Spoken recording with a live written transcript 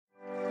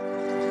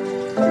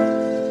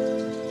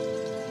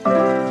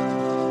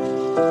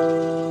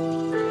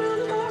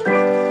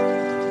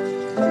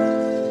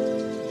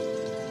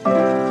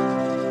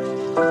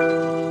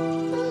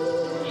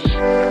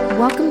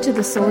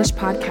the Soulish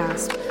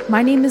Podcast.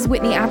 My name is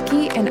Whitney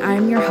Apke, and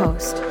I'm your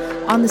host.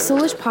 On the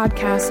Soulish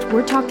Podcast,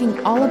 we're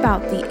talking all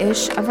about the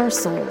ish of our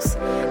souls.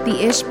 The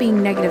ish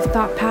being negative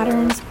thought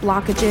patterns,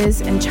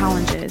 blockages, and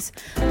challenges.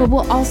 But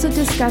we'll also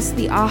discuss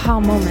the aha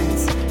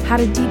moments, how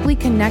to deeply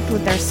connect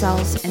with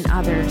ourselves and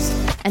others,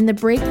 and the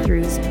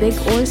breakthroughs, big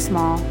or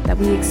small, that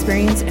we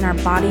experience in our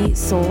body,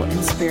 soul,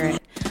 and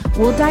spirit.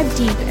 We'll dive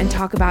deep and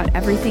talk about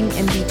everything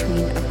in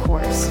between, of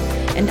course.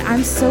 And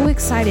I'm so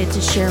excited to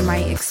share my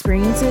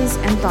experiences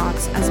and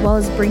thoughts, as well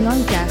as bring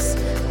on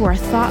guests who are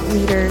thought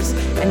leaders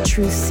and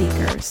truth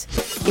seekers.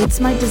 It's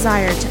my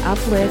desire to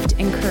uplift,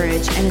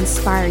 encourage, and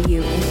inspire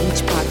you in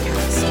each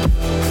podcast.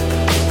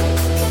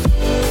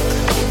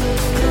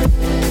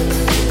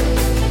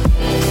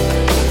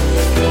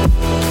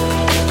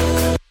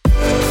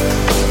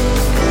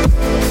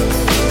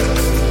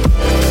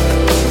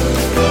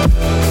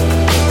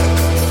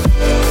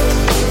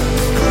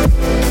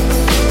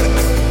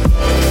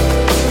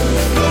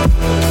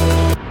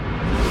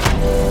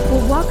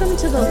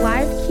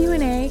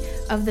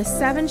 Of the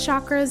 7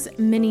 Chakras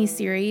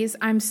mini-series.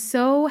 I'm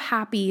so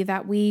happy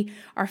that we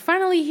are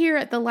finally here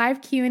at the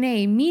live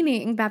Q&A,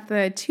 meaning that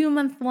the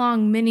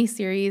 2-month-long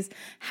mini-series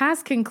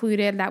has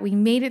concluded, that we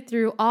made it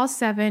through all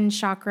 7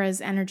 chakras,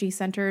 energy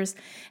centers,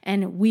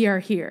 and we are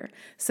here.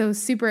 So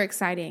super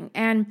exciting.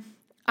 And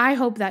I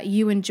hope that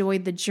you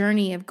enjoyed the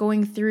journey of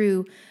going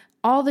through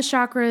all the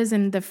chakras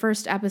in the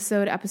first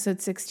episode, episode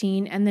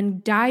 16, and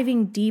then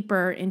diving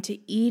deeper into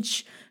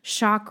each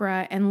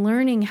chakra and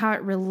learning how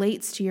it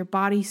relates to your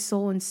body,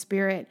 soul, and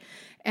spirit,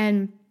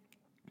 and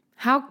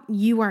how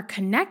you are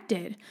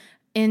connected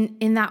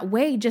in that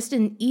way, just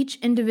in each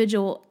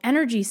individual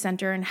energy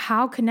center, and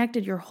how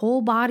connected your whole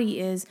body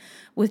is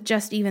with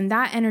just even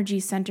that energy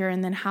center,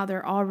 and then how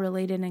they're all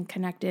related and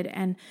connected,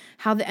 and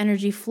how the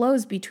energy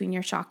flows between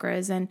your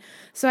chakras. And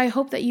so I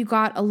hope that you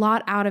got a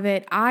lot out of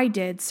it. I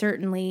did,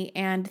 certainly.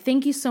 And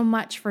thank you so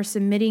much for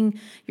submitting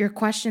your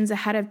questions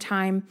ahead of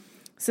time,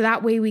 so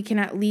that way we can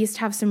at least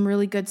have some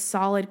really good,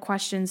 solid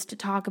questions to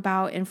talk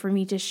about and for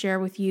me to share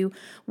with you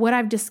what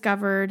I've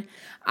discovered.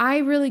 I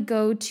really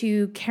go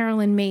to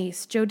Carolyn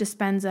Mace, Joe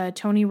Dispenza,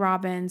 Tony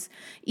Robbins,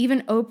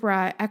 even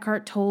Oprah,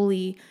 Eckhart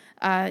Tolle,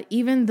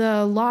 even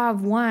the Law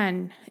of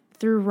One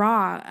through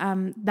Ra,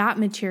 that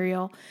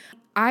material.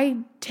 I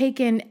take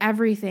in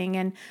everything,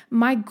 and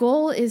my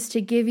goal is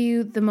to give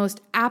you the most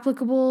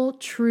applicable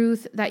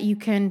truth that you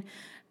can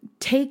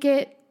take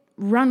it,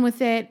 run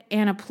with it,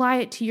 and apply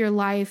it to your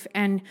life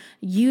and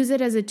use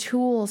it as a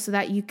tool so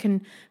that you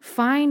can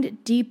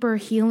find deeper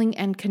healing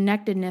and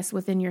connectedness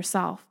within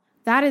yourself.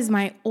 That is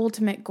my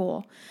ultimate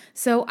goal.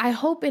 So I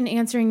hope in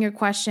answering your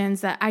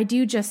questions that I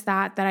do just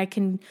that I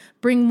can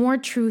bring more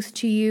truth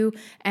to you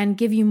and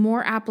give you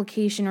more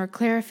application or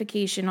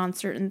clarification on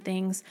certain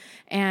things.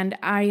 And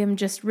I am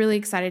just really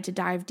excited to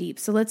dive deep.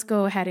 So let's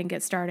go ahead and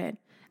get started.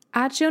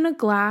 At Jonah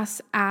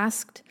Glass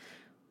asked,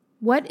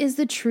 what is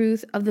the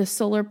truth of the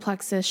solar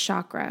plexus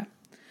chakra?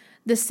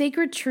 The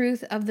sacred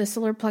truth of the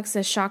solar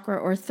plexus chakra,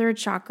 or third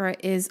chakra,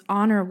 is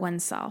honor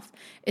oneself.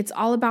 It's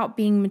all about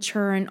being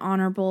mature and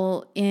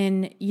honorable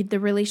in the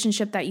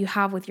relationship that you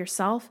have with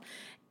yourself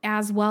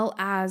as well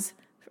as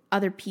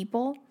other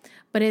people.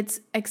 But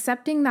it's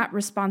accepting that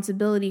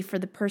responsibility for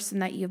the person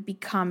that you've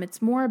become. It's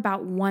more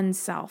about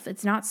oneself.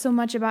 It's not so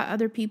much about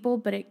other people,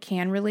 but it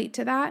can relate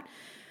to that.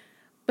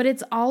 But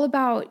it's all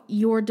about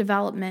your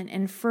development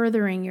and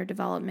furthering your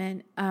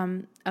development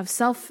of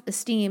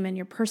self-esteem and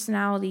your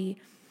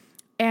personality.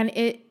 And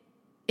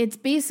it's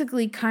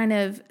basically kind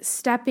of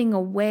stepping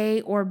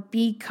away or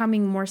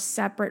becoming more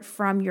separate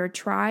from your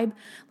tribe,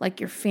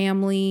 like your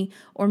family,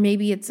 or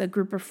maybe it's a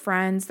group of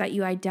friends that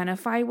you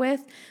identify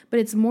with. But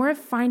it's more of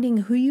finding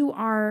who you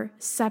are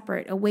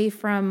separate, away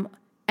from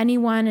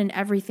anyone and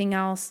everything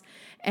else,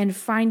 and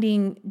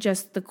finding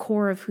just the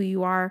core of who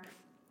you are.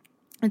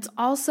 It's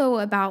also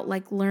about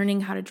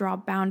learning how to draw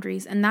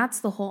boundaries, and that's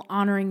the whole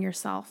honoring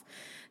yourself.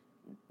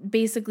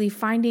 Basically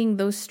finding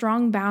those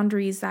strong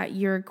boundaries that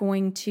you're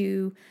going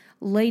to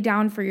lay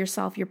down for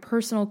yourself, your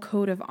personal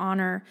code of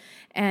honor,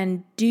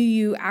 and do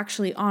you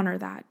actually honor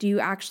that? Do you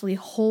actually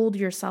hold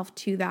yourself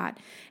to that?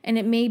 And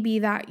it may be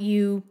that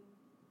you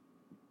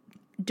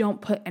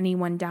don't put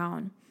anyone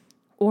down,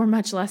 or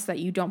much less that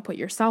you don't put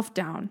yourself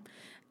down.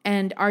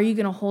 And are you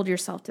going to hold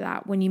yourself to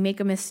that? When you make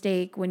a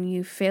mistake, when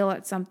you fail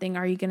at something,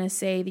 are you going to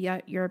say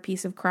that you're a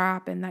piece of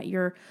crap and that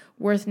you're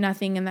worth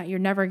nothing and that you're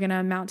never going to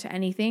amount to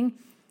anything?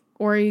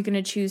 Or are you going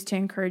to choose to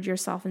encourage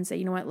yourself and say,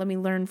 you know what, let me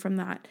learn from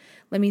that.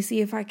 Let me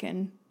see if I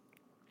can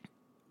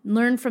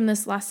learn from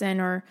this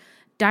lesson, or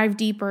dive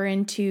deeper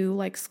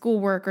into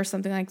schoolwork or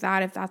something like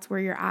that, if that's where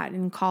you're at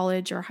in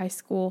college or high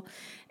school.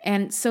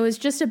 And so it's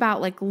just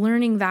about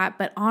learning that,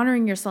 but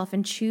honoring yourself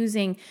and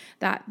choosing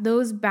that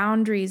those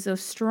boundaries, those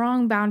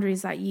strong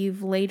boundaries that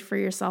you've laid for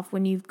yourself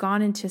when you've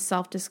gone into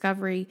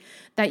self-discovery,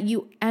 that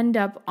you end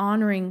up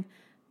honoring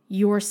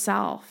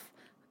yourself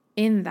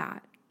in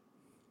that.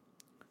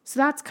 So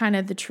that's kind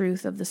of the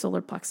truth of the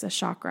solar plexus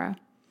chakra.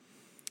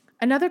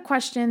 Another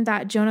question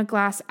that Jonah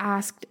Glass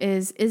asked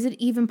is it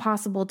even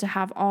possible to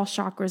have all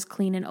chakras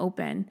clean and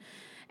open?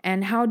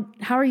 And how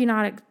are you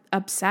not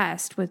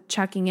obsessed with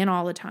checking in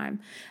all the time?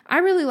 I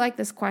really like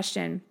this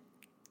question.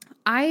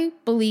 I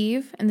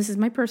believe, and this is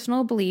my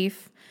personal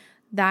belief,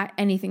 that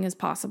anything is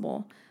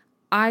possible.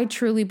 I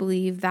truly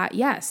believe that,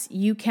 yes,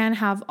 you can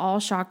have all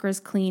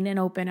chakras clean and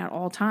open at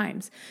all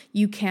times.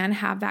 You can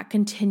have that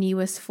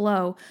continuous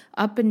flow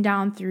up and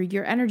down through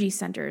your energy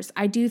centers.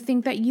 I do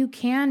think that you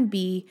can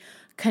be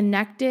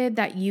connected,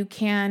 that you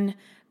can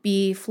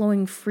be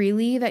flowing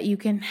freely, that you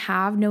can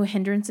have no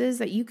hindrances,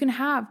 that you can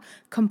have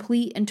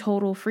complete and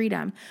total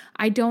freedom.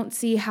 I don't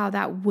see how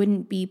that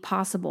wouldn't be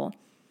possible.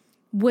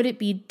 Would it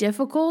be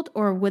difficult,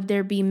 or would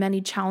there be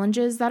many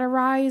challenges that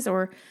arise,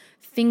 or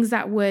things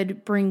that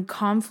would bring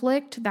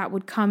conflict that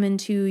would come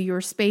into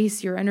your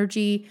space, your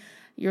energy,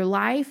 your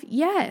life?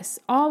 Yes,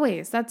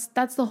 always.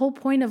 That's the whole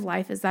point of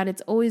life, is that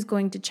it's always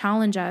going to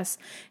challenge us.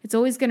 It's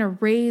always going to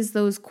raise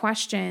those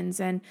questions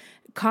and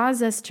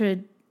cause us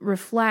to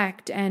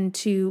reflect and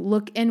to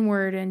look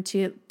inward and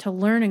to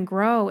learn and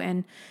grow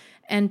and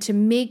to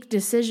make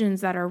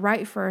decisions that are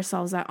right for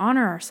ourselves, that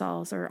honor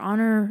ourselves or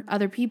honor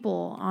other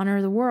people,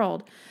 honor the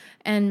world.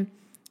 And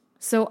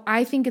so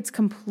I think it's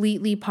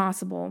completely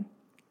possible.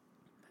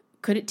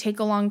 Could it take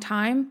a long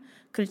time?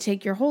 Could it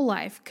take your whole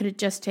life? Could it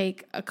just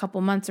take a couple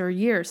months or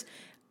years?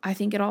 I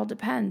think it all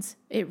depends.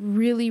 It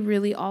really,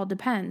 really all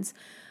depends.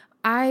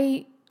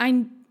 I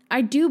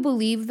do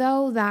believe,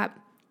 though, that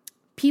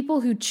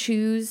people who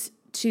choose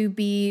to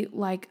be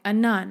like a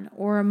nun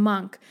or a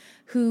monk,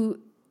 who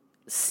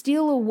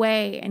steal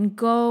away and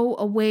go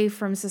away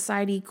from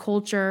society,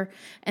 culture,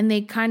 and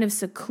they kind of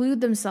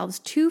seclude themselves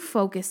to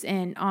focus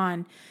in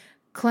on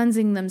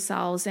cleansing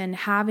themselves and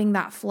having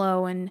that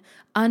flow and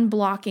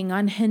unblocking,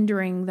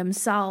 unhindering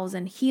themselves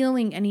and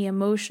healing any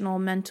emotional,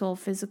 mental,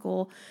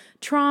 physical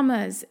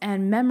traumas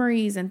and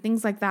memories and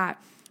things like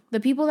that. The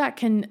people that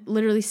can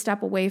literally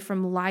step away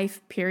from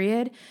life,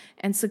 period,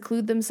 and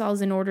seclude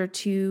themselves in order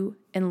to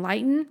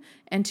enlighten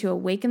and to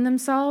awaken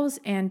themselves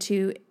and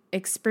to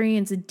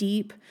experience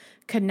deep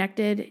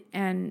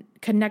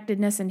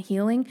connectedness and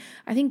healing,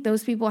 I think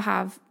those people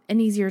have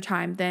an easier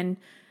time than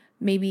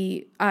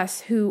maybe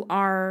us who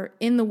are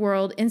in the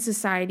world, in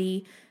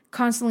society,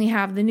 constantly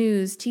have the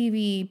news,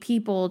 TV,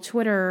 people,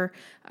 Twitter,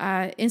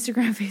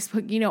 Instagram,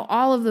 Facebook,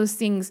 all of those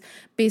things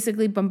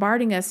basically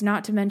bombarding us,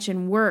 not to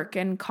mention work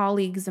and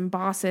colleagues and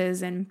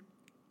bosses and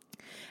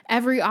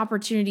every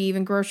opportunity,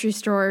 even grocery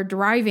store,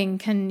 driving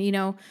can,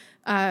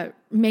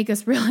 make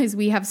us realize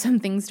we have some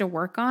things to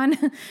work on.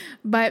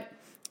 But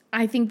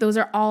I think those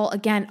are all,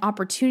 again,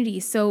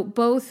 opportunities. So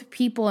both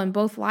people and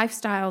both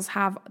lifestyles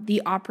have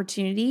the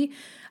opportunity.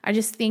 I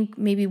just think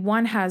maybe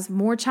one has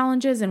more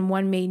challenges and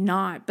one may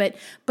not.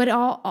 But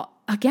all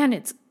again,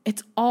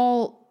 it's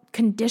all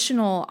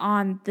conditional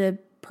on the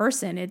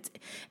person. It's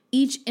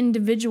each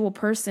individual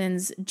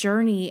person's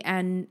journey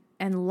and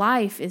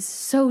life is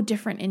so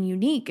different and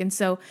unique. And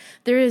so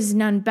there is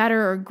none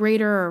better or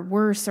greater or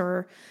worse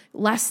or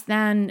less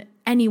than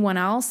anyone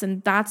else.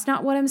 And that's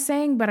not what I'm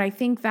saying. But I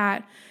think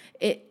that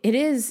it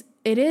is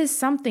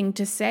something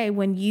to say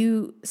when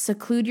you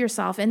seclude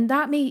yourself. And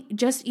that may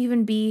just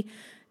even be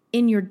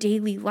in your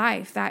daily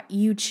life, that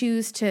you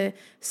choose to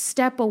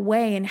step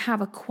away and have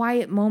a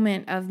quiet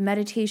moment of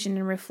meditation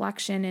and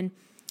reflection and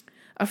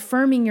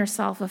affirming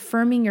yourself,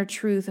 affirming your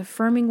truth,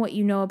 affirming what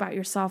you know about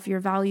yourself, your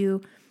value,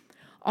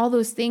 all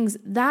those things.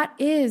 That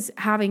is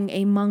having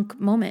a monk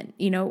moment,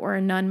 or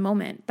a nun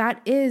moment.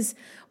 That is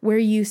where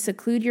you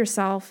seclude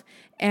yourself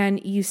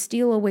and you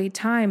steal away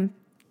time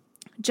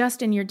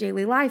just in your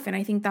daily life. And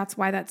I think that's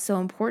why that's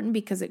so important,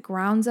 because it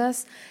grounds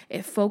us,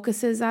 it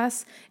focuses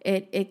us,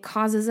 it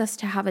causes us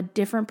to have a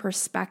different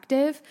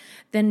perspective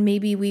than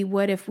maybe we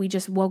would if we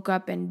just woke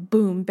up and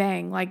boom,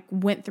 bang, like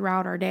went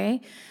throughout our day.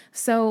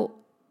 So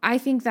I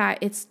think that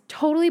it's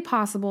totally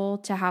possible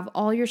to have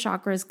all your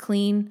chakras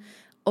clean,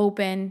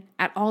 open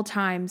at all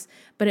times,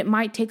 but it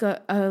might take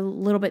a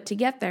little bit to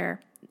get there.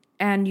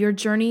 And your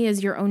journey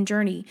is your own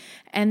journey.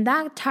 And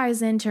that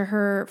ties into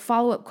her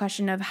follow-up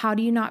question of how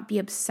do you not be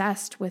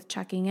obsessed with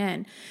checking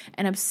in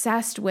and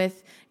obsessed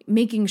with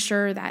making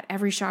sure that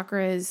every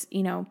chakra is,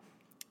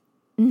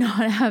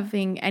 not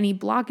having any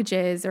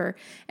blockages or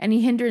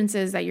any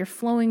hindrances, that you're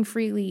flowing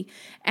freely.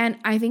 And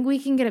I think we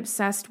can get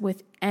obsessed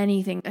with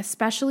anything,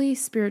 especially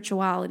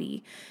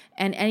spirituality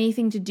and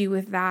anything to do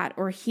with that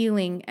or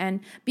healing. And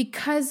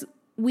because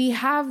we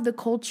have the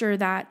culture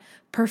that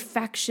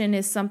perfection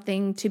is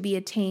something to be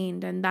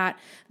attained and that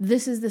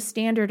this is the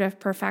standard of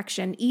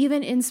perfection,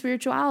 even in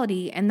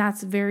spirituality. And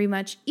that's very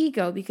much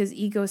ego, because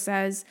ego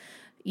says,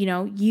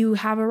 you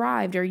have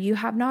arrived or you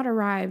have not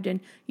arrived and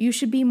you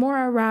should be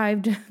more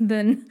arrived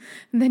than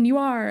you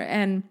are.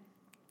 And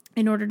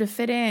in order to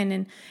fit in,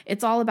 and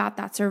it's all about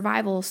that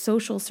survival,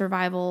 social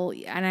survival,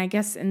 and I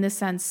guess in this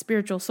sense,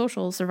 spiritual,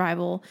 social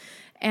survival.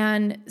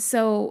 And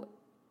so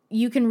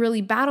you can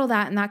really battle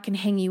that, and that can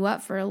hang you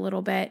up for a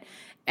little bit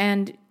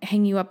and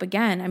hang you up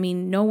again. I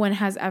mean, no one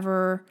has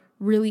ever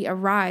really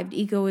arrived.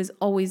 Ego is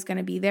always going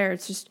to be there.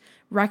 It's just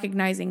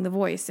recognizing the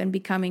voice and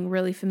becoming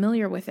really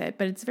familiar with it.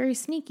 But it's very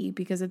sneaky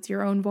because it's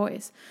your own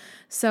voice.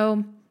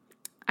 So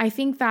I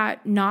think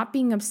that not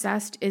being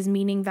obsessed is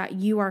meaning that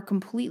you are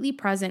completely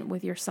present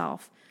with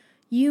yourself.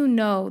 You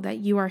know that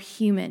you are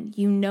human.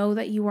 You know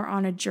that you are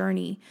on a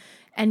journey,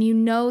 and you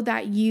know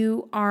that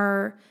you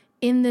are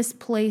in this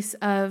place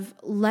of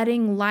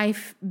letting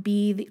life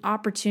be the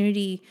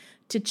opportunity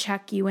to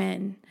check you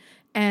in.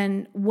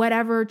 And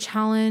whatever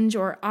challenge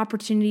or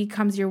opportunity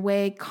comes your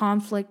way,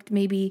 conflict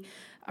maybe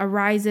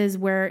arises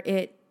where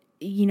it,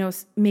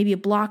 maybe a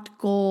blocked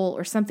goal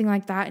or something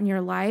like that in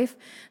your life,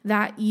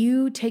 that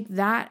you take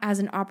that as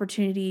an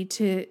opportunity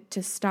to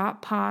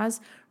stop, pause,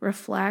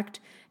 reflect,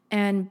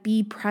 and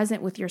be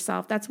present with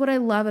yourself. That's what I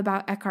love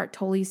about Eckhart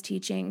Tolle's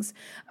teachings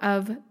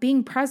of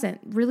being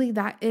present. Really,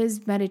 that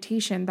is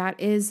meditation. That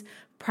is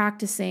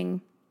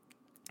practicing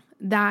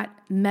that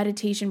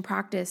meditation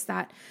practice,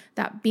 that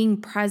being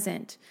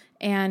present.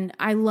 And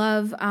I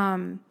love,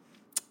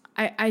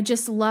 I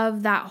just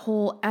love that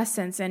whole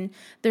essence. And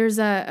there's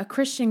a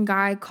Christian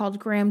guy called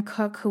Graham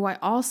Cook who I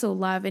also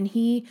love, and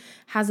he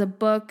has a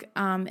book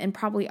and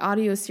probably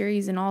audio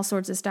series and all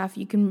sorts of stuff.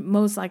 You can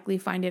most likely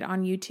find it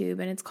on YouTube,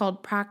 and it's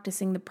called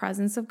Practicing the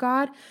Presence of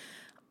God.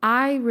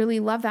 I really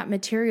love that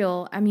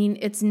material. I mean,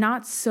 it's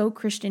not so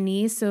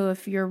Christian-y, so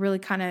if you're really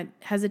kind of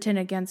hesitant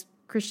against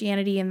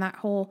Christianity and that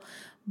whole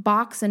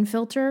box and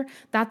filter,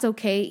 that's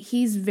okay.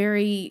 He's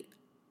very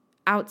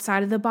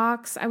outside of the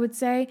box, I would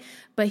say,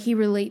 but he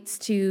relates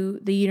to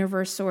the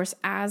universe source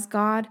as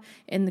God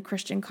in the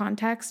Christian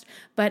context.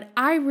 But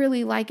I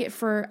really like it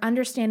for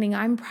understanding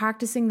I'm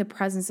practicing the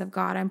presence of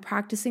God. I'm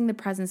practicing the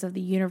presence of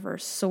the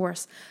universe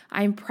source.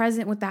 I'm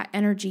present with that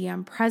energy.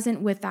 I'm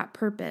present with that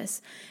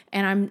purpose.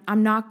 And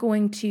I'm not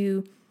going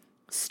to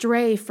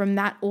stray from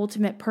that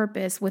ultimate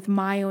purpose with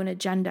my own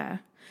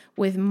agenda,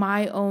 with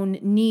my own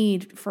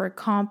need for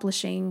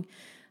accomplishing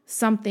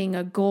something,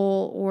 a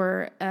goal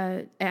or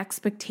an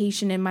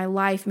expectation in my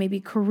life, maybe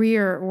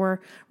career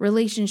or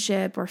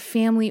relationship or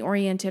family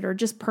oriented or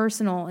just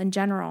personal in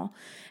general.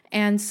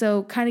 And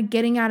so kind of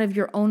getting out of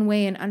your own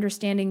way and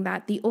understanding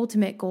that the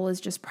ultimate goal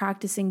is just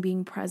practicing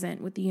being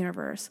present with the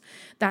universe,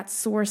 that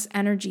source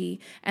energy.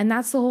 And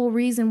that's the whole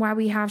reason why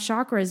we have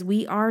chakras.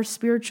 We are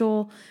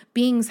spiritual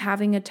beings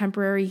having a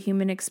temporary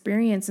human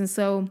experience. And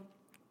so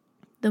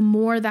the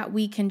more that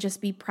we can just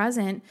be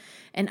present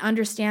and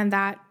understand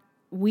that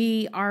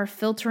we are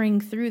filtering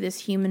through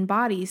this human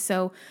body.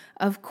 So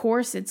of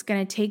course it's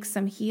going to take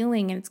some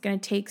healing, and it's going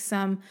to take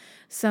some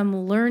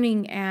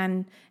learning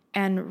and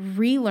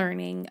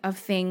relearning of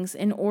things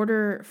in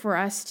order for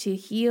us to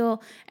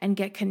heal and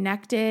get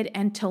connected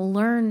and to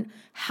learn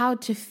how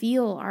to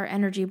feel our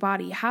energy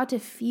body, how to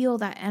feel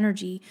that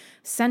energy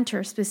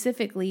center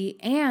specifically,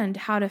 and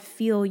how to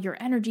feel your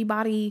energy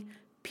body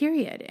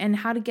period, and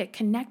how to get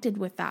connected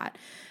with that,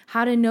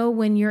 how to know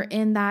when you're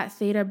in that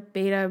theta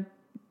beta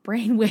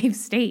brainwave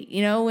state,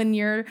 when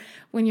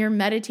you're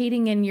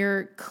meditating and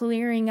you're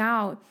clearing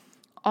out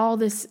all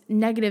this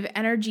negative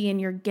energy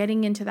and you're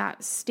getting into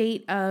that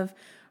state of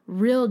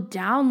real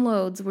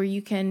downloads where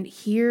you can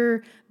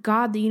hear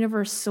God, the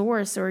universe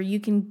source, or you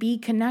can be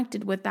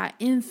connected with that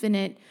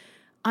infinite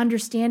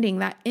understanding,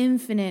 that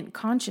infinite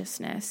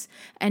consciousness,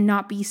 and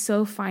not be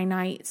so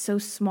finite, so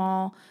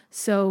small,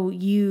 so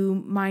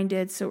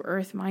you-minded, so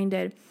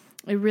earth-minded.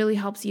 It really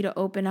helps you to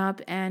open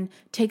up and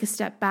take a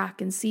step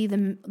back and see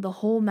the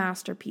whole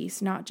masterpiece,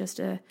 not just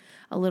a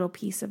little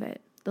piece of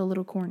it, the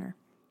little corner.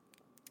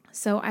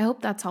 So I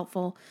hope that's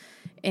helpful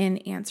in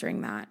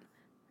answering that.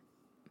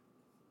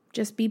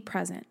 Just be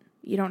present.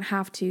 You don't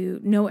have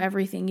to know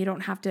everything. You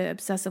don't have to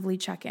obsessively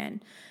check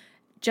in.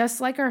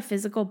 Just like our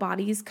physical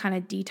bodies kind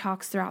of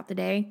detox throughout the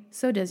day,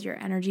 so does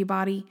your energy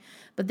body.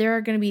 But there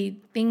are going to be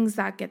things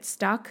that get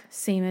stuck,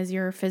 same as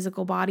your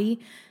physical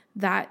body,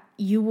 that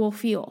you will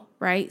feel,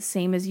 right?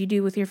 Same as you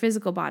do with your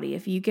physical body.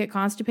 If you get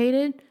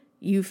constipated,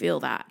 you feel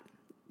that,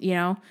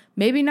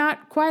 maybe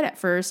not quite at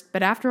first,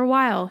 but after a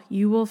while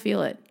you will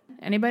feel it.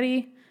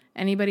 Anybody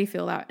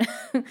feel that?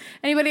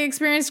 Anybody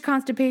experienced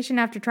constipation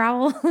after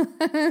travel?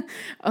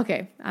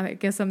 Okay. I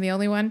guess I'm the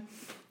only one.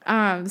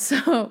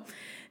 So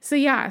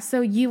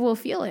you will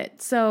feel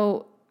it.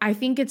 So I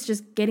think it's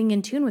just getting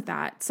in tune with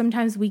that.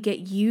 Sometimes we get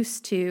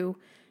used to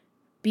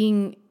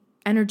being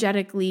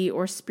energetically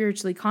or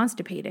spiritually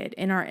constipated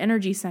in our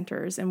energy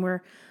centers, and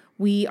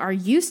we are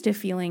used to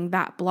feeling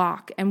that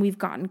block, and we've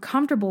gotten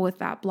comfortable with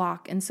that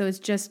block. And so it's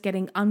just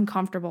getting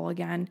uncomfortable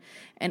again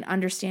and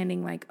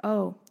understanding like,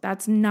 oh,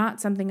 that's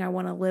not something I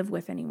want to live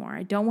with anymore.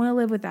 I don't want to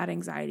live with that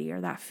anxiety or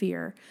that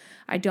fear.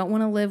 I don't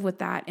want to live with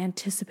that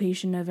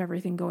anticipation of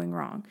everything going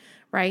wrong,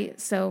 right?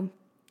 So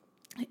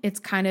it's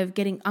kind of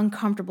getting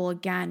uncomfortable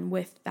again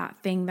with that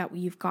thing that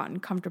we've gotten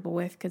comfortable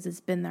with because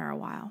it's been there a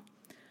while.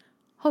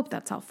 Hope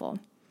that's helpful.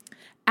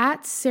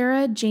 At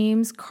Sarah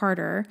James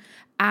Carter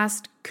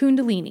asked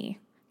Kundalini,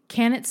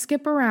 can it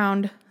skip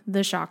around the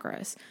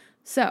chakras?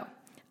 So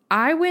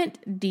I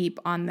went deep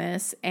on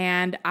this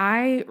and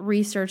I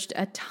researched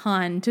a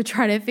ton to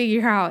try to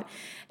figure out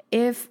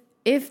if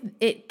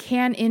it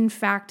can in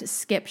fact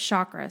skip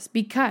chakras,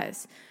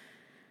 because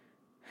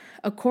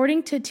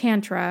According to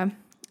Tantra,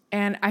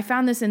 and I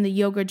found this in the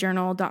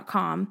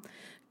yogajournal.com,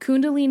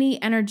 Kundalini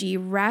energy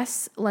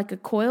rests like a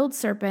coiled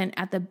serpent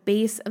at the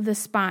base of the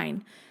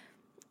spine.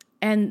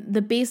 And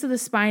the base of the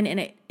spine,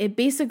 and it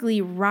basically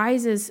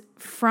rises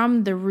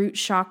from the root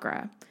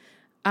chakra.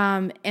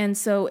 And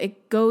so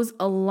it goes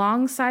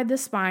alongside the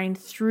spine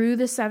through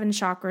the 7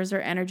 chakras or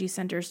energy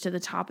centers to the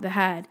top of the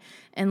head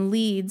and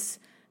leads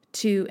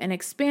to an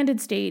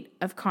expanded state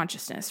of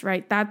consciousness,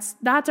 right?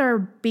 That's our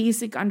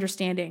basic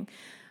understanding.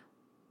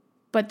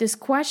 But this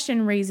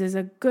question raises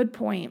a good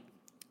point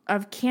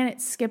of, can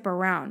it skip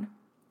around?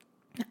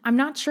 I'm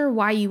not sure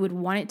why you would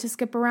want it to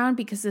skip around,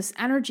 because this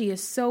energy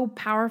is so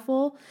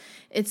powerful.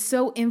 It's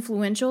so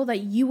influential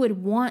that you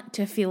would want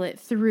to feel it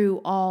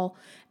through all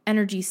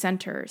energy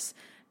centers.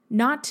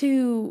 Not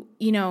to,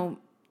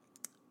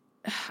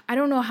 I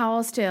don't know how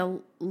else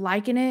to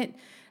liken it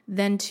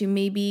than to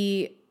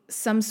maybe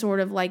some sort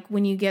of like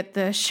when you get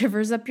the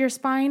shivers up your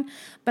spine.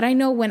 But I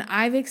know when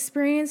I've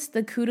experienced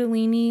the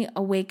Kundalini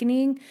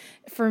awakening,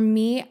 for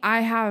me, I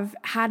have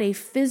had a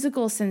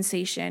physical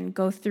sensation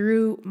go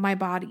through my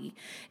body.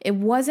 It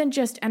wasn't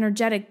just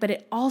energetic, but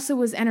it also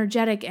was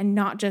energetic and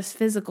not just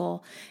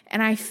physical.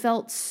 And I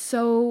felt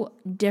so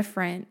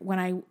different when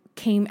I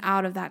came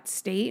out of that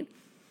state.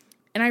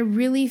 And I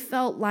really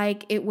felt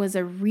like it was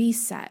a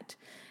reset.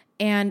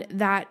 And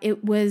that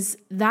it was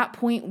that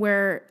point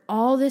where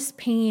all this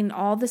pain,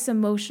 all this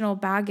emotional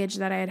baggage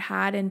that I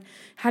had and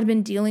had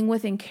been dealing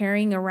with and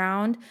carrying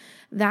around,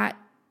 that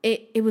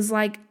it was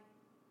like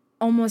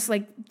almost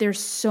like there's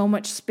so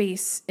much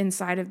space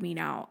inside of me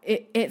now.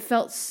 It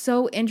felt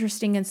so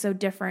interesting and so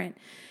different.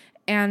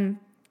 And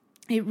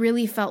it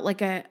really felt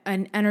like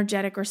an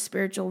energetic or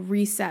spiritual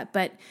reset,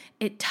 but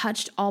it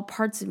touched all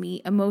parts of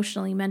me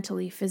emotionally,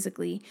 mentally,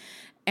 physically.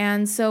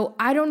 And so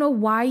I don't know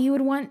why you would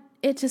want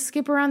it to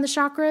skip around the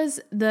chakras,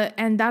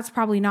 and that's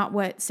probably not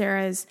what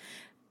Sarah is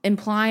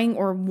implying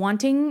or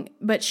wanting,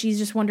 but she's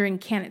just wondering,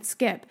 can it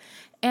skip?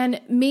 And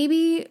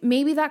maybe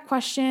that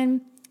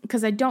question,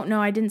 because I don't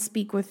know, I didn't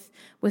speak with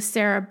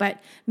Sarah,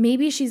 but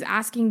maybe she's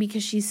asking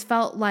because she's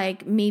felt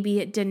like maybe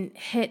it didn't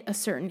hit a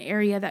certain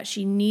area that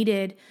she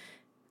needed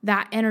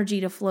that energy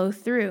to flow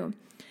through.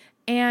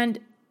 And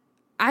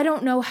I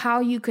don't know how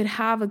you could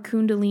have a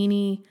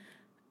Kundalini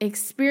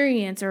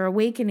experience or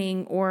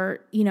awakening or,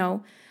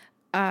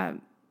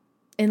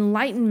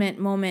 enlightenment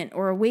moment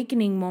or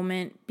awakening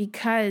moment,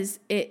 because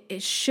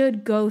it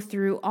should go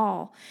through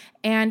all.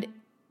 And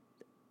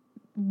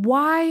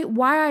why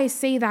I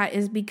say that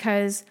is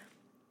because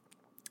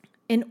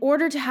in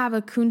order to have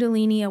a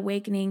Kundalini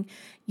awakening,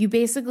 you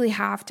basically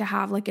have to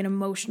have like an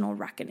emotional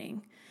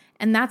reckoning.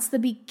 And that's the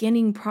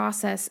beginning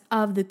process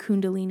of the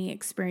Kundalini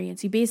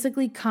experience. You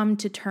basically come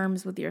to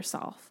terms with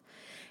yourself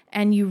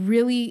and you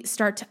really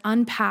start to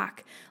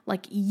unpack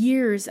like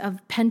years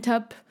of pent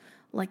up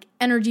like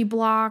energy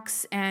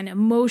blocks and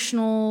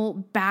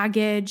emotional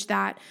baggage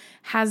that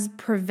has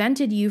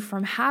prevented you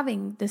from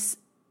having this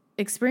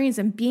experience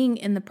and being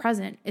in the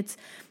present.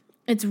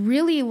 It's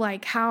really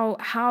like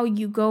how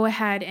you go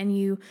ahead and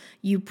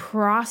you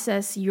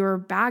process your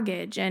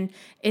baggage, and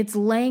it's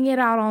laying it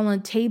out on the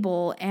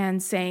table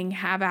and saying,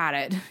 have at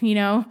it.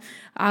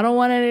 I don't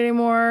want it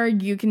anymore.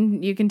 You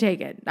can take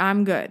it.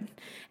 I'm good.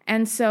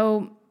 And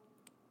so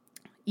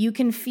you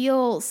can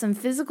feel some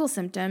physical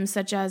symptoms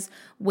such as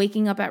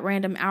waking up at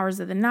random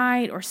hours of the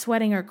night or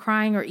sweating or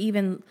crying or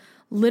even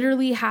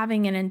literally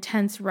having an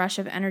intense rush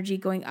of energy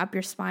going up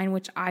your spine,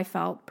 which I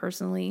felt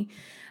personally.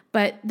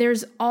 But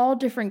there's all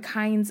different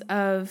kinds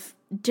of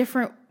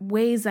different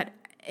ways that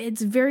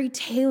it's very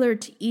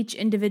tailored to each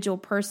individual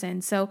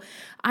person. So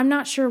I'm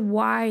not sure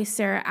why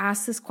Sarah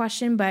asked this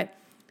question, but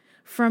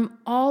from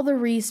all the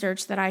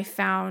research that I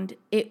found,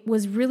 it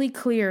was really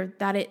clear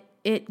that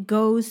it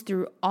goes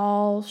through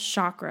all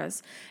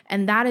chakras.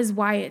 And that is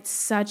why it's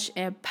such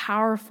a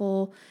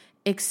powerful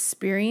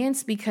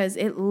experience, because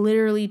it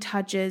literally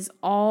touches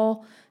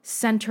all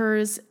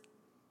centers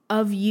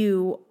of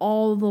you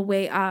all the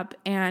way up.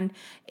 And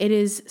it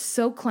is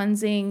so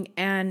cleansing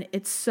and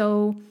it's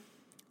so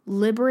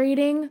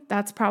liberating.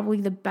 That's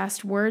probably the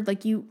best word.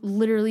 Like you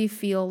literally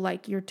feel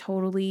like you're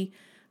totally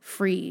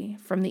free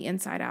from the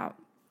inside out.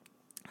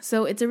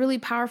 So it's a really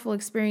powerful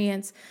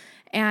experience.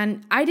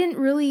 And I didn't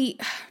really,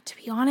 to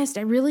be honest,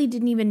 I really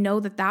didn't even know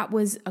that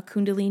was a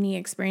Kundalini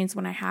experience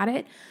when I had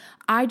it.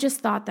 I just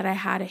thought that I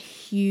had a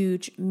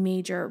huge,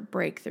 major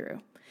breakthrough.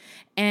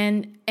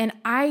 And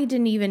I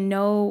didn't even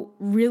know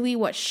really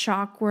what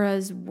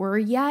chakras were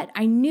yet.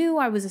 I knew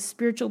I was a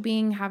spiritual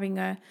being having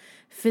a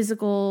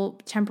physical,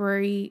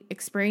 temporary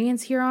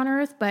experience here on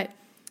earth, but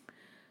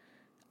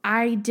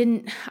I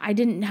didn't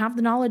have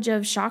the knowledge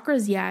of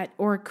chakras yet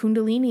or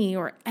Kundalini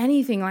or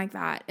anything like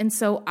that. And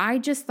so I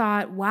just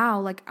thought, wow,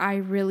 like I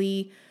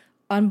really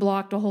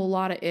unblocked a whole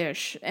lot of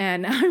ish.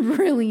 And I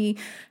really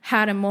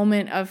had a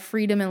moment of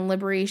freedom and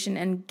liberation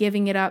and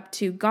giving it up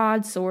to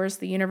God, source,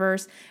 the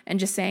universe, and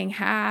just saying,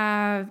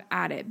 have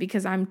at it,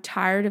 because I'm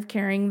tired of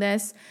carrying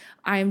this.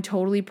 I am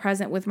totally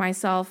present with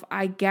myself.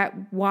 I get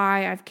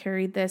why I've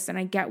carried this and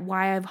I get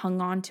why I've hung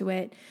on to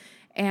it.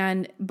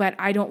 but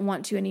I don't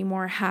want to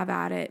anymore, have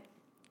at it.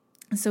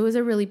 So it was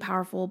a really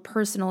powerful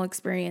personal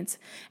experience,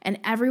 and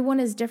everyone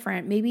is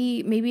different.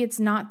 Maybe it's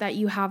not that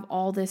you have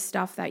all this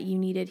stuff that you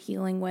needed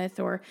healing with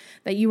or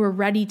that you were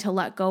ready to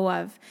let go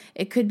of.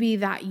 It could be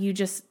that you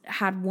just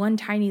had one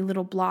tiny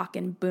little block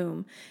and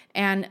boom.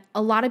 And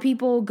a lot of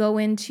people go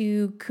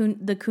into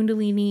the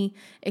Kundalini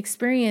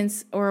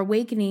experience or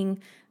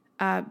awakening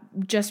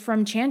just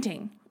from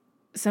chanting.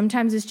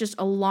 Sometimes it's just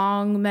a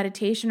long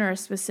meditation or a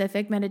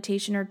specific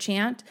meditation or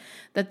chant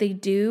that they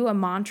do, a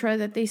mantra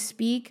that they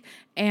speak,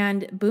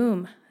 and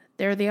boom,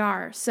 there they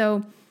are.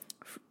 So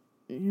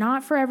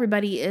not for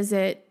everybody is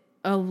it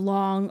a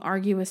long,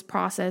 arduous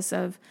process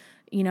of,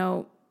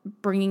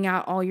 bringing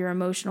out all your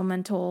emotional,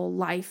 mental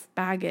life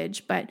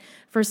baggage. But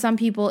for some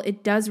people,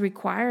 it does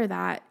require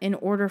that in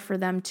order for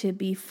them to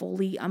be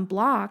fully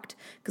unblocked,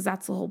 because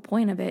that's the whole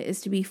point of it,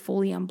 is to be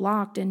fully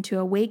unblocked and to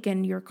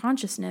awaken your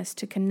consciousness,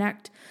 to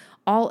connect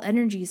all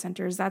energy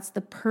centers. That's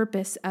the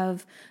purpose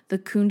of the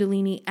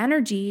Kundalini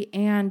energy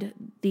and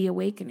the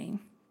awakening.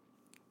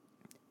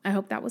 I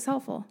hope that was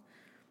helpful.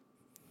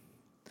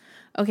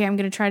 Okay, I'm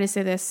going to try to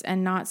say this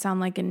and not sound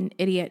like an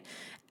idiot.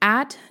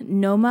 At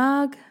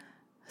Nomag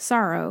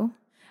Sorrow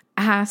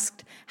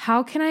asked,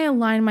 how can I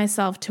align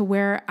myself to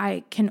where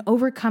I can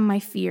overcome my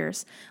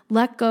fears,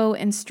 let go,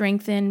 and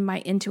strengthen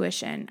my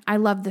intuition? I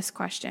love this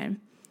question.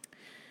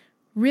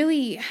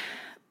 Really,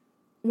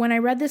 when I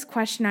read this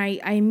question, I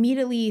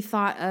immediately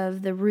thought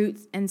of the root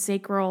and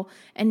sacral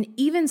and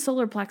even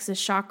solar plexus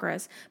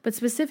chakras, but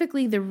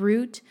specifically the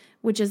root,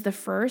 which is the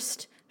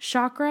first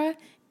chakra,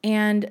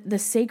 and the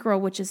sacral,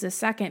 which is the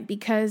second,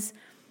 because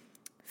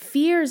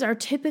fears are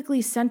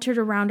typically centered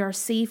around our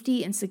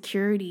safety and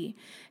security.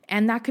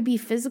 And that could be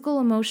physical,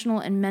 emotional,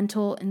 and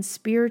mental and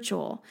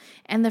spiritual.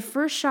 And the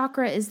first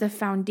chakra is the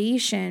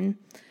foundation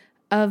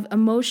of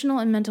emotional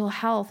and mental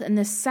health. And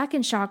the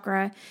second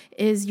chakra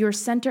is your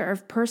center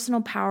of personal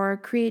power,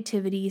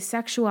 creativity,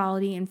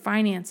 sexuality, and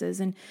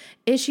finances. And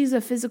issues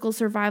of physical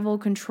survival,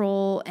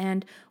 control,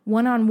 and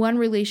one-on-one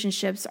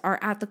relationships are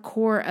at the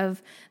core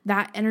of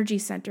that energy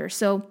center.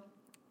 So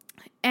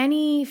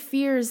any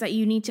fears that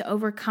you need to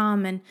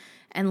overcome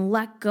and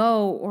let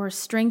go or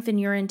strengthen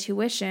your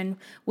intuition,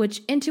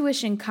 which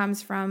intuition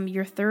comes from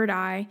your third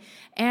eye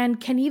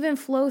and can even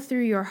flow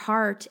through your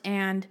heart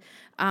and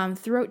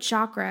throat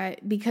chakra,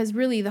 because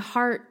really the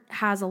heart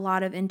has a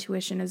lot of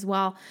intuition as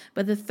well.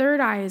 But the third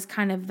eye is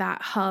kind of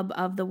that hub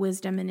of the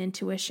wisdom and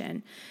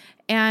intuition.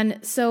 And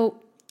so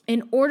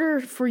in order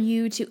for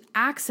you to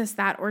access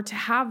that or to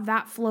have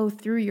that flow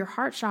through your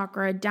heart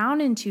chakra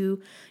down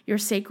into your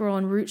sacral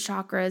and root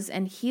chakras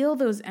and heal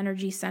those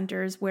energy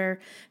centers where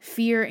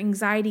fear,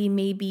 anxiety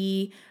may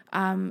be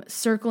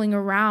circling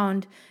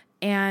around,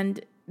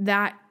 and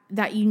that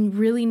you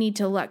really need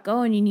to let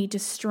go and you need to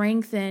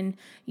strengthen,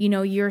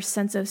 your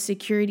sense of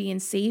security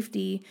and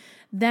safety,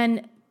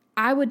 then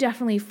I would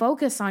definitely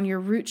focus on your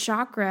root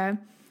chakra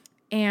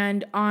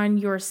and on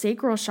your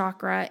sacral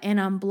chakra and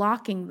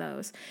unblocking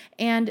those.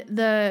 And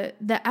the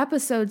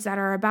episodes that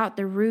are about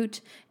the root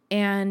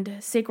and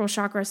sacral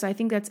chakra, so I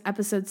think that's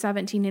episode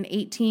 17 and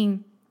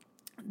 18,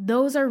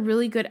 those are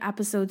really good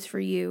episodes for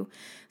you,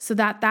 so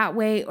that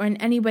way, and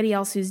anybody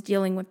else who's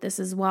dealing with this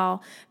as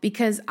well,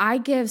 because I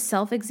give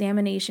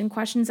self-examination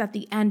questions at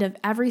the end of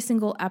every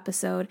single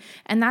episode,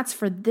 and that's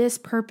for this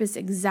purpose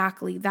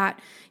exactly, that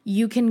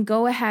you can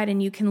go ahead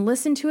and you can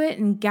listen to it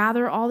and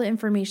gather all the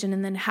information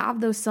and then have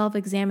those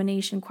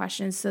self-examination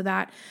questions, so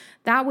that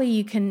way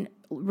you can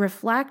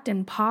reflect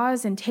and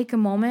pause and take a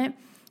moment.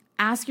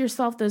 Ask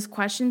yourself those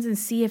questions and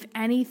see if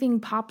anything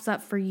pops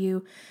up for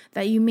you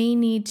that you may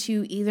need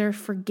to either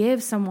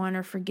forgive someone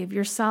or forgive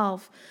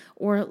yourself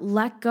or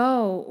let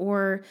go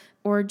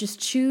or just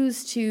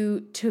choose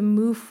to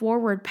move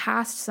forward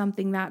past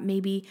something that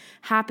maybe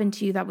happened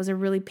to you that was a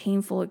really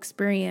painful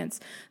experience.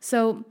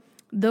 So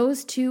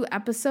those two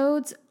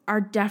episodes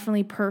are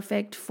definitely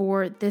perfect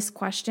for this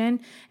question,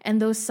 and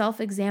those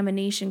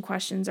self-examination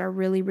questions are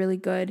really, really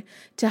good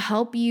to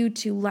help you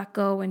to let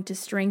go and to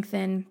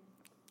strengthen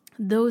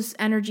those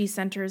energy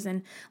centers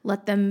and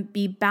let them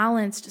be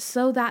balanced,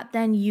 so that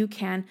then you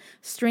can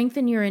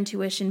strengthen your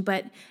intuition.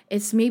 But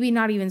it's maybe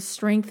not even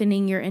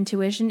strengthening your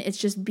intuition, it's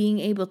just being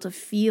able to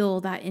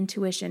feel that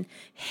intuition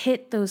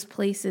hit those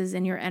places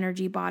in your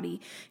energy body.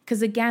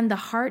 Because again, the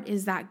heart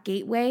is that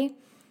gateway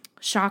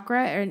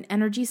chakra or an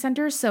energy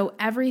center. So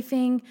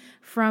everything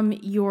from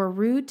your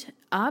root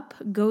up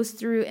goes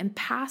through and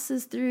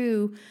passes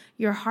through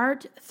your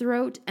heart,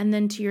 throat, and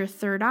then to your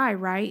third eye,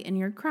 right, in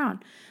your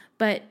crown.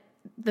 But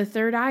the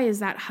third eye is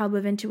that hub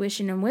of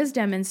intuition and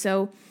wisdom. And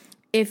so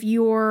if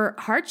your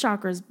heart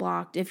chakra is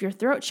blocked, if your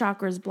throat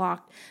chakra is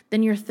blocked,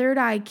 then your third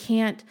eye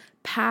can't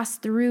pass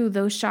through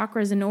those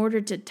chakras in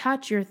order to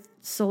touch your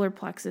solar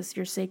plexus,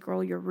 your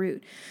sacral, your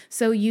root.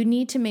 So you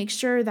need to make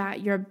sure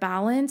that you're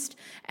balanced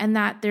and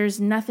that there's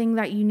nothing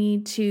that you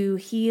need to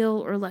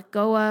heal or let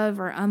go of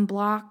or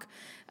unblock.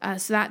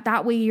 So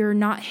that way you're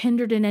not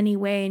hindered in any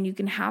way and you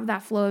can have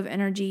that flow of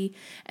energy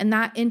and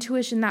that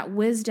intuition, that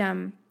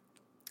wisdom,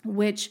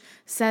 which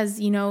says,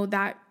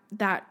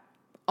 that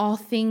all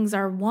things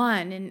are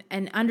one,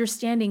 and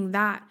understanding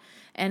that,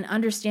 and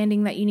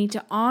understanding that you need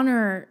to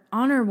honor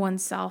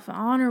oneself,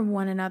 honor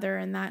one another,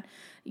 and that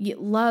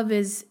love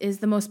is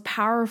the most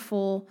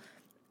powerful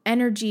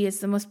energy, it's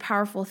the most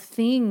powerful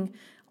thing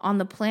on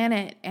the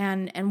planet,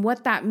 and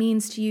what that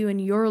means to you in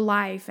your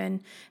life, and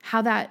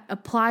how that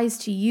applies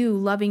to you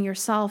loving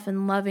yourself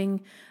and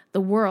loving the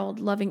world,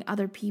 loving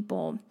other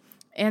people.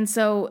 And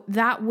so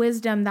that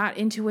wisdom, that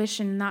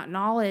intuition, that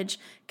knowledge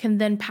can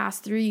then pass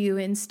through you.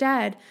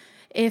 Instead,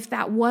 if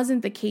that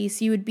wasn't the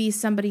case, you would be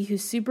somebody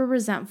who's super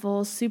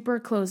resentful, super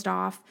closed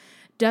off,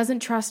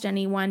 doesn't trust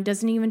anyone,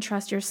 doesn't even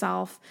trust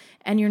yourself,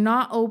 and you're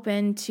not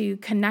open to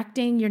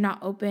connecting, you're not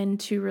open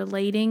to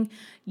relating,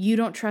 you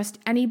don't trust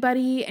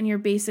anybody, and you're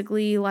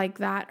basically like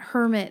that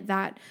hermit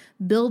that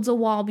builds a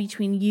wall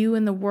between you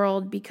and the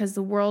world because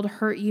the world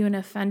hurt you and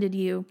offended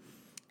you,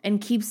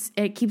 and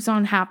it keeps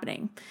on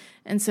happening.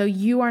 And so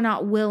you are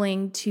not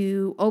willing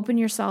to open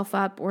yourself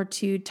up or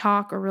to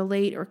talk or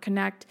relate or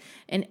connect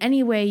in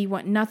any way. You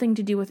want nothing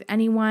to do with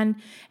anyone,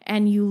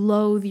 and you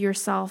loathe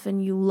yourself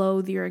and you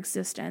loathe your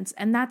existence.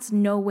 And that's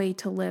no way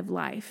to live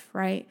life,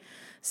 right?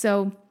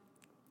 So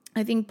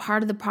I think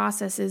part of the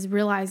process is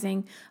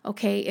realizing,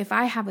 okay, if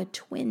I have a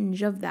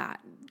twinge of that,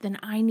 then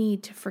I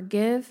need to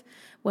forgive,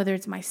 whether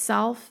it's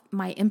myself,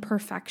 my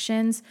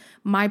imperfections,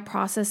 my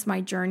process, my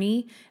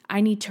journey.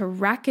 I need to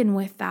reckon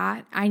with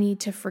that. I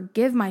need to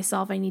forgive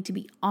myself. I need to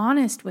be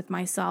honest with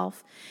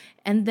myself.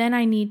 And then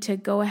I need to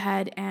go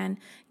ahead and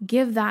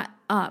give that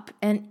up.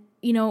 And,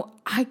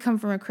 I come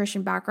from a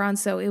Christian background,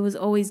 so it was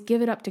always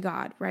give it up to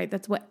God, right?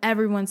 That's what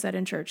everyone said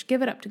in church.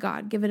 Give it up to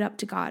God. Give it up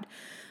to God.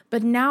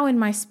 But now in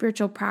my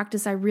spiritual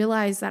practice, I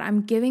realize that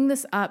I'm giving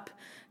this up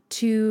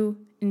to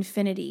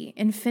infinity.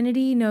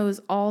 Infinity knows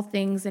all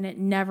things and it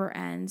never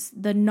ends.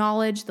 The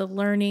knowledge, the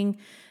learning,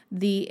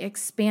 the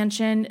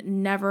expansion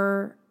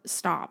never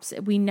stops.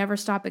 We never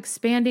stop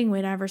expanding.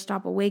 We never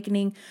stop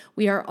awakening.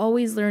 We are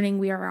always learning.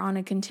 We are on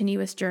a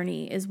continuous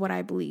journey, is what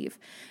I believe.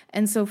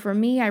 And so for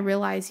me, I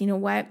realize, you know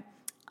what?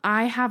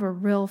 I have a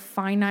real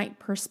finite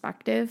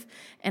perspective,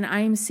 and I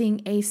am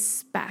seeing a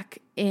speck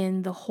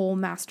in the whole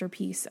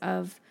masterpiece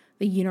of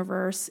the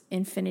universe,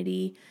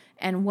 infinity,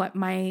 and what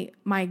my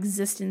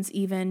existence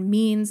even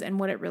means and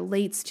what it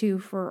relates to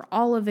for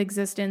all of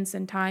existence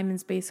and time and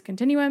space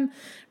continuum,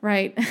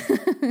 right?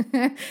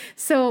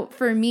 So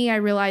for me, I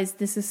realized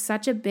this is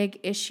such a big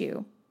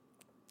issue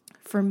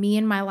for me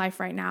in my life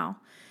right now.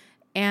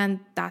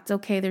 And that's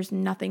okay. There's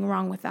nothing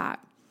wrong with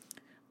that.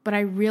 But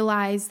I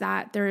realize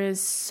that there is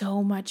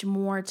so much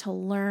more to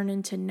learn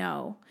and to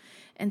know.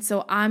 And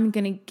so I'm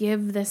going to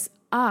give this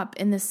up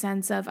in the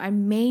sense of I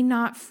may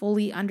not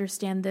fully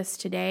understand this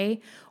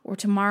today or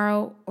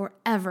tomorrow or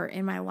ever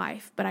in my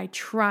life, but I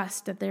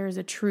trust that there is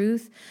a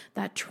truth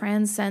that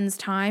transcends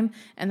time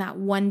and that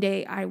one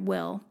day I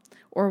will,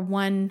 or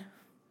one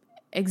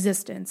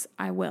existence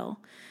I will.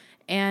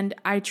 And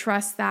I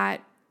trust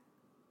that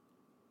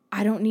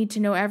I don't need to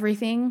know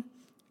everything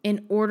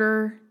in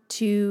order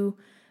to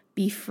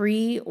be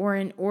free or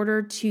in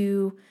order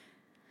to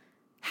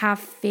have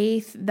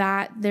faith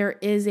that there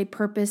is a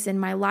purpose in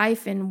my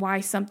life and why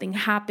something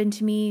happened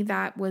to me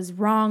that was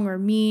wrong or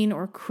mean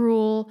or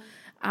cruel.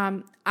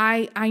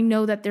 I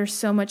know that there's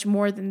so much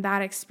more than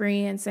that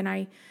experience, and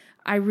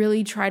I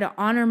really try to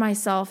honor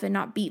myself and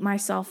not beat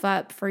myself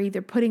up for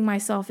either putting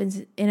myself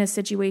in a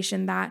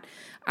situation that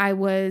I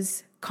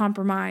was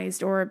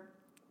compromised or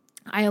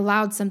I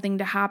allowed something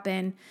to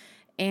happen.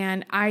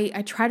 And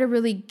I try to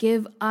really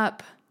give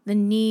up the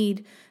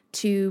need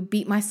to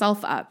beat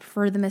myself up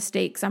for the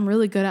mistakes. I'm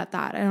really good at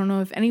that. I don't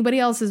know if anybody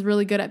else is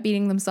really good at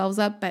beating themselves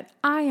up, but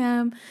I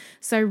am.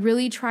 So I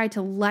really try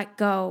to let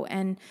go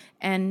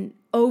and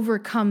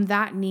overcome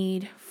that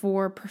need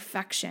for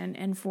perfection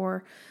and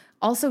for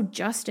also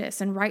justice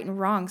and right and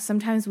wrong.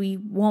 Sometimes we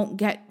won't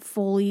get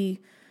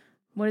fully,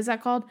 what is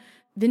that called?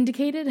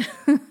 Vindicated?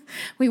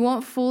 We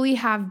won't fully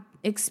have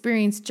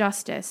experienced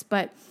justice,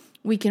 but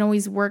we can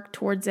always work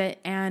towards it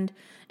and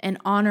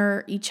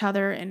honor each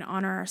other and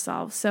honor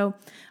ourselves. So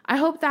I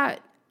hope that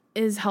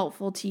is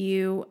helpful to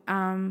you.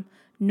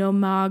 No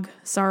mag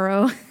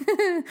sorrow.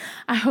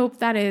 I hope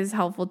that is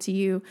helpful to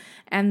you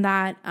and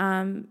that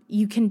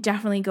you can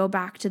definitely go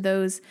back to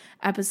those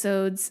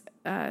episodes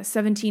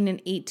 17 and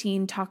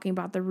 18 talking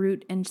about the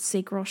root and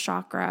sacral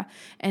chakra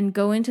and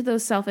go into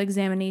those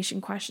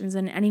self-examination questions,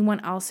 and anyone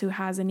else who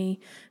has any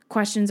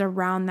questions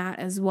around that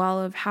as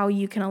well, of how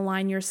you can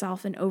align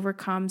yourself and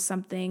overcome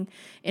something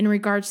in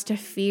regards to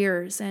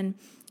fears and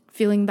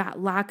feeling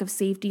that lack of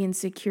safety and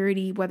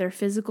security, whether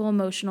physical,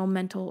 emotional,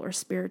 mental, or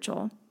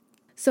spiritual.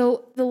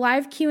 So the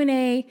live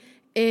Q&A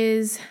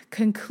is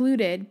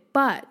concluded,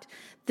 but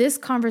this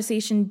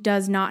conversation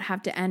does not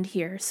have to end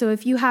here. So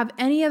if you have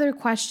any other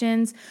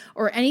questions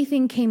or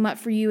anything came up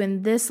for you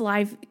in this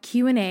live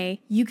Q&A,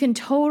 you can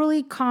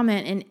totally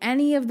comment in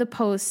any of the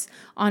posts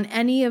on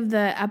any of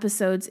the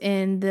episodes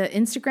in the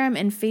Instagram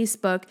and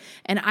Facebook,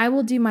 and I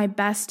will do my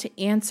best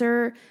to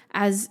answer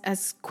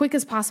as quick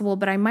as possible,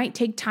 but I might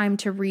take time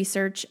to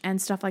research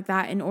and stuff like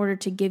that in order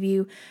to give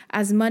you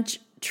as much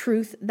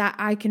truth that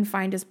I can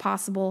find is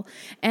possible.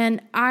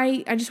 And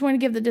I just want to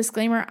give the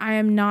disclaimer, I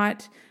am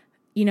not,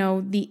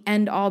 the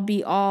end all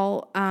be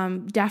all.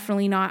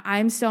 Definitely not.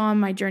 I'm still on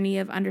my journey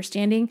of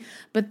understanding,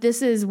 but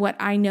this is what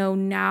I know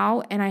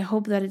now. And I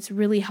hope that it's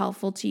really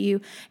helpful to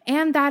you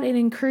and that it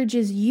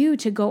encourages you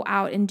to go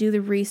out and do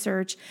the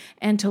research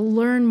and to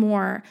learn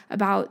more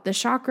about the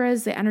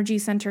chakras, the energy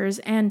centers,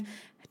 and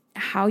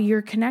how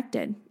you're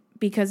connected,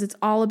 because it's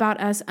all about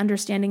us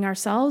understanding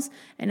ourselves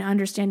and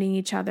understanding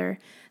each other.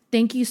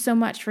 Thank you so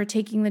much for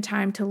taking the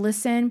time to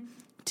listen,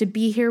 to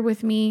be here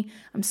with me.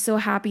 I'm so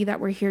happy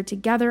that we're here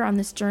together on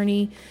this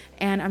journey,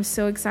 and I'm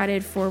so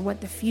excited for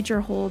what the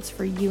future holds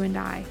for you and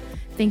I.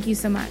 Thank you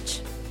so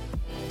much.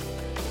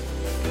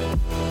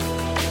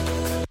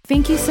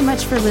 Thank you so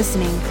much for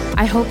listening.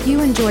 I hope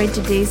you enjoyed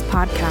today's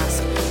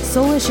podcast.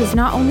 Soulish is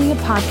not only a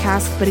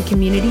podcast, but a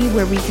community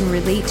where we can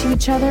relate to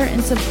each other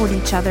and support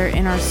each other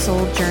in our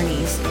soul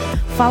journeys.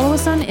 Follow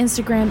us on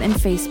Instagram and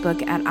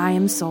Facebook at I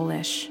Am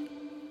Soulish.